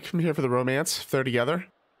kiss Mike. I'm here for the romance. If they're together.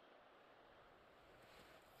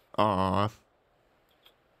 Aww.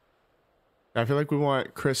 I feel like we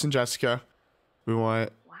want Chris and Jessica. We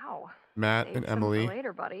want Wow. Matt Save and some for Emily.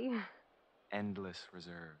 later, buddy. Endless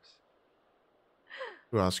reserves.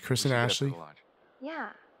 Who else? Chris and Ashley. Yeah.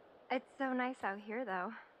 It's so nice out here,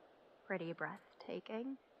 though. Pretty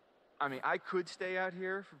breathtaking. I mean, I could stay out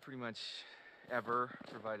here for pretty much ever,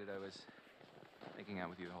 provided I was making out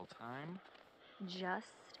with you the whole time. Just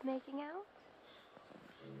making out?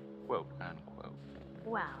 Quote unquote.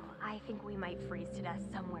 Well, I think we might freeze to death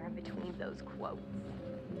somewhere in between those quotes.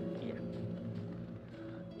 Yeah.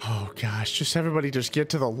 Oh gosh, just everybody just get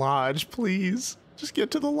to the lodge, please. Just get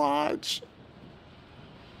to the lodge.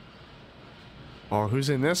 Oh, who's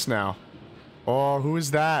in this now? Oh, who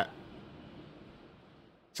is that?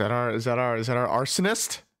 Is that our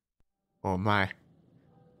arsonist? Oh my.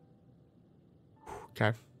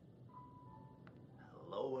 Okay.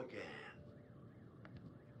 Hello again.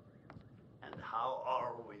 And how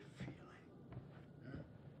are we feeling?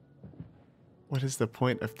 What is the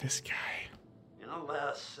point of this guy? In our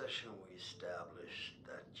last session, we established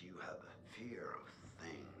that you have a fear of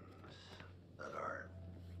things that are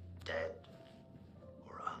dead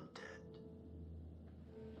or undead.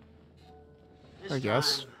 This I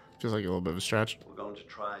guess. time, Feels like a little bit of a stretch. we're going to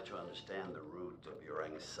try to understand the root of your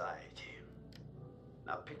anxiety.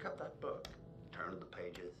 Now pick up that book, turn the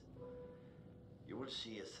pages. You will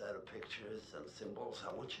see a set of pictures and symbols.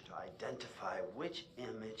 I want you to identify which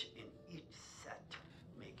image in each set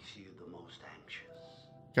makes you the most anxious.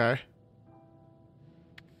 Okay.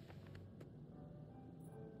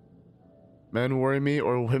 Men worry me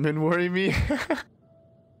or women worry me?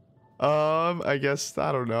 I guess,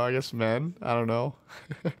 I don't know. I guess men. I don't know.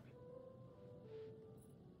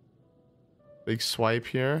 Big swipe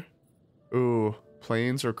here. Ooh,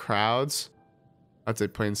 planes or crowds? I'd say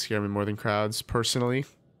planes scare me more than crowds, personally.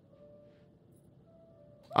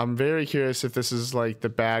 I'm very curious if this is like the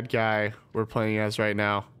bad guy we're playing as right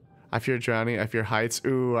now. I fear drowning. I fear heights.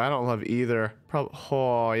 Ooh, I don't love either.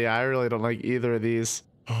 Oh, yeah, I really don't like either of these.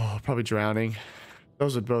 Oh, probably drowning.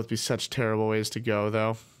 Those would both be such terrible ways to go,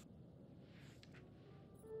 though.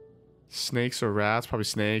 Snakes or rats? Probably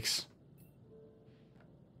snakes.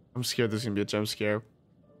 I'm scared there's gonna be a jump scare.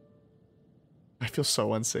 I feel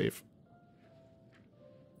so unsafe.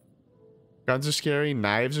 Guns are scary.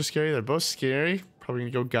 Knives are scary. They're both scary. Probably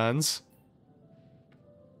gonna go guns.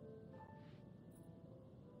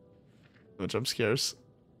 No jump scares.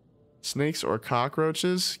 Snakes or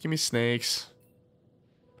cockroaches? Give me snakes.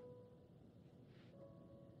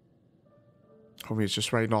 Homie's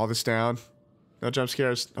just writing all this down. No jump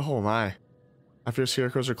scares. Oh my. I fear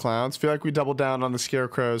scarecrows or clowns. Feel like we doubled down on the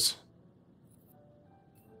scarecrows.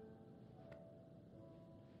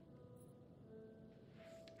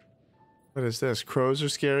 What is this? Crows are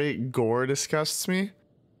scary. Gore disgusts me.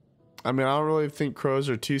 I mean, I don't really think crows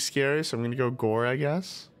are too scary, so I'm gonna go gore, I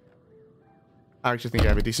guess. I actually think I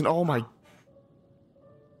have a decent. Oh my.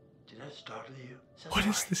 Did I startle you? What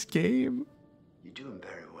is this game? You're doing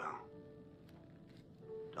very well.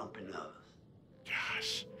 Don't be nervous.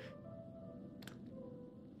 Gosh.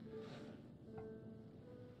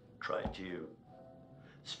 Try to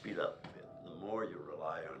speed up a bit. The more you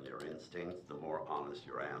rely on your instincts, the more honest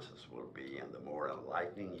your answers will be, and the more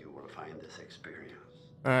enlightening you will find this experience.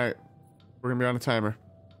 All right, we're gonna be on a timer.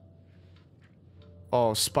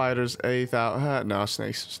 Oh, spiders, 8,000. No,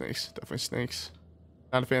 snakes. Definitely snakes.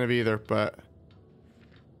 Not a fan of either, but.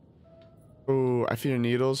 Ooh, I fear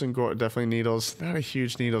needles and gore. Definitely needles. Not a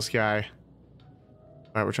huge needles guy.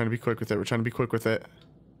 Alright, we're trying to be quick with it.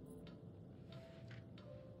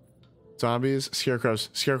 Zombies, scarecrows.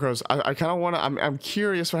 I kind of want to. I'm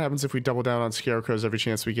curious what happens if we double down on scarecrows every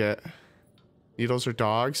chance we get. Needles or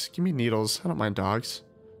dogs? Give me needles. I don't mind dogs.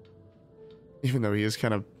 Even though he is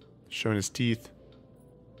kind of showing his teeth.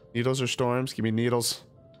 Needles or storms? Give me needles.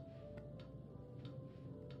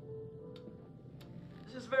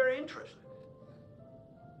 This is very interesting.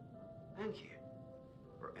 Thank you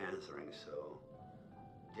for answering so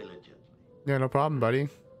diligently. Yeah, no problem, buddy.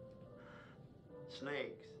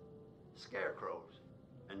 Snakes, scarecrows,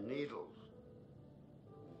 and needles.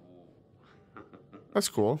 Ooh. That's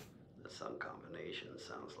cool. The sun combination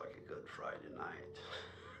sounds like a good Friday night.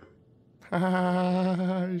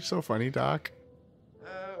 You're so funny, Doc.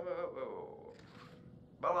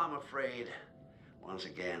 Well, I'm afraid once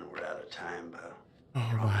again we're out of time, but Oh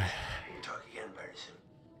my. we'll talk again very soon.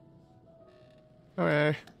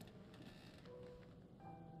 Okay.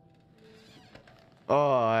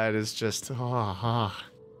 Oh, that is just. Oh,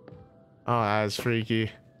 that is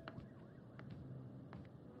freaky.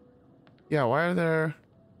 Yeah, why are there.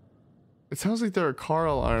 It sounds like there are car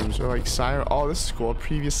alarms or like siren. Oh, this is cool.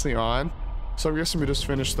 Previously on. So I'm guessing we just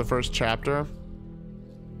finished the first chapter.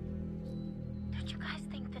 Don't you guys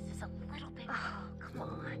think this is a little bit? Oh, come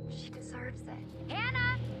on. She deserves it.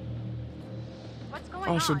 Hannah! What's going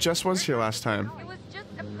on? Oh, so Jess was here last time. It was just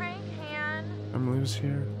a prank, Han. Emily was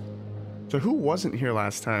here. So who wasn't here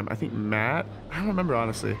last time? I think Matt? I don't remember,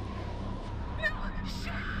 honestly.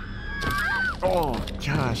 Oh,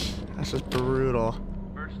 gosh. That's just brutal.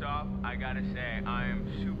 First off, I gotta say, I am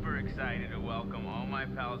super excited to welcome all my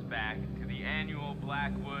pals back to the annual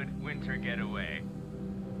Blackwood Winter Getaway.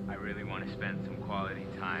 I really want to spend some quality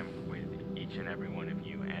time with each and every one of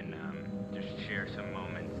you and just share some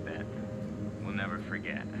moments that we'll never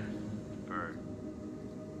forget. For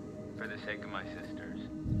the sake of my sisters.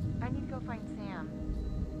 I need to go find Sam.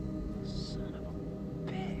 Son of a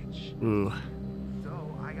bitch. Ooh. So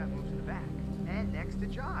I got moved to the back and next to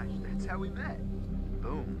Josh. That's how we met.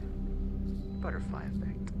 Boom. Butterfly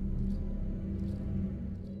effect.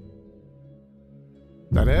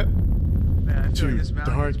 That it? Man, I feel To like this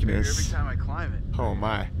mountain gets bigger darkness. every time I climb it. Oh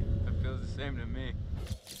my. It feels the same to me.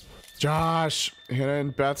 Josh, Hannah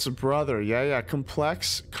and Beth's brother. Yeah.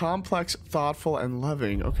 Complex, thoughtful, and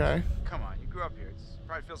loving. Okay. Come on, you grew up here. It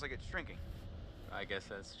probably feels like it's shrinking. I guess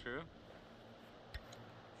that's true.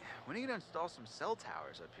 When are you gonna install some cell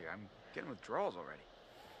towers up here? I'm getting withdrawals already.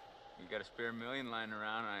 You got a spare million lying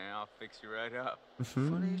around, and I'll fix you right up.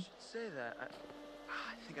 Funny you should say that.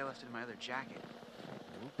 I think I left it in my other jacket.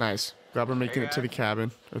 Nice. Glad we're making Hey, it to the guys.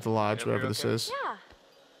 cabin or the lodge, Yep, wherever you're this okay? is. Yeah.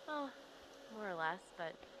 Well, more or less,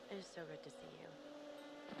 but it is so good to see you.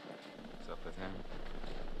 What's up with him?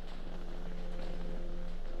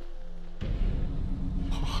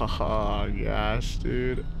 Oh gosh,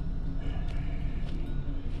 dude.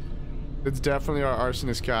 It's definitely our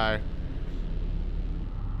arsonist guy.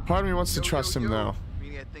 Part of me wants to trust him though.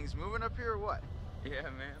 You gonna get things moving up here or what? Yeah,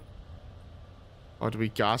 man. Oh, do we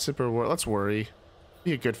gossip or what? Let's worry.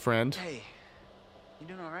 Be a good friend. Hey, you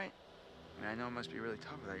doing all right? I mean, I know it must be really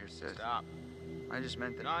tough without your sis. Stop. I just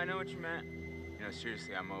meant that. No, I know what you meant. You know,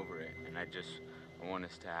 seriously, I'm over it, and I want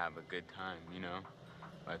us to have a good time, you know?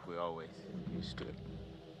 Like we always used to.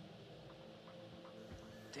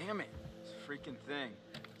 Damn it. This freaking thing.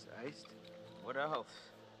 It's iced. What else?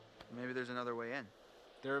 Maybe there's another way in.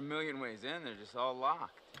 There are a million ways in, they're just all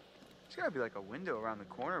locked. There's gotta be like a window around the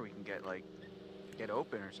corner we can get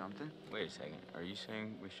open or something. Wait a second, are you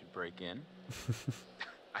saying we should break in?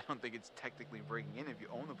 I don't think it's technically breaking in if you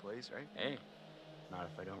own the place, right? Hey, not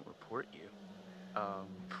if I don't report you.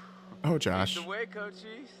 Oh, Josh. Lead the way,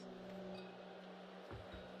 Coachies.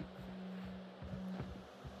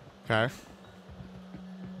 Okay.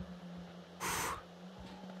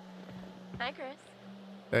 Hi, Chris.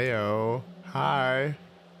 Heyo. Hi.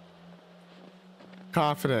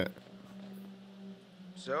 Confident.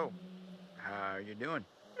 So, how are you doing?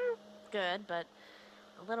 It's good, but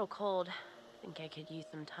a little cold. I think I could use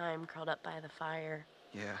some time curled up by the fire.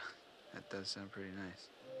 Yeah, that does sound pretty nice.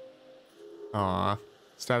 Aw.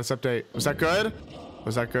 Status update. Was that good?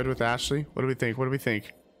 Was that good with Ashley? What do we think? What do we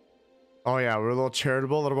think? Oh yeah, we're a little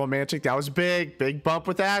charitable, a little romantic. That was big. Big bump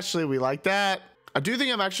with Ashley. We like that. I do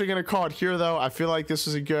think I'm actually going to call it here, though. I feel like this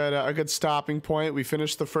was a good stopping point. We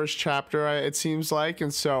finished the first chapter, it seems like,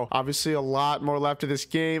 and so obviously a lot more left of this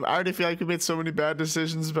game. I already feel like we made so many bad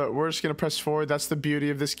decisions, but we're just going to press forward. That's the beauty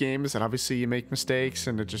of this game, is that obviously you make mistakes,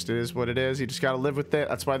 and it just is what it is. You just got to live with it.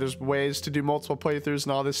 That's why there's ways to do multiple playthroughs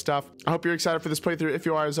and all this stuff. I hope you're excited for this playthrough. If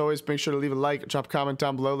you are, as always, make sure to leave a like, drop a comment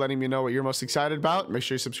down below letting me know what you're most excited about. Make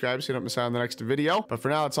sure you subscribe so you don't miss out on the next video. But for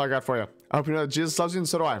now, that's all I got for you. I hope you know that Jesus loves you, and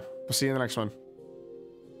so do I. We'll see you in the next one.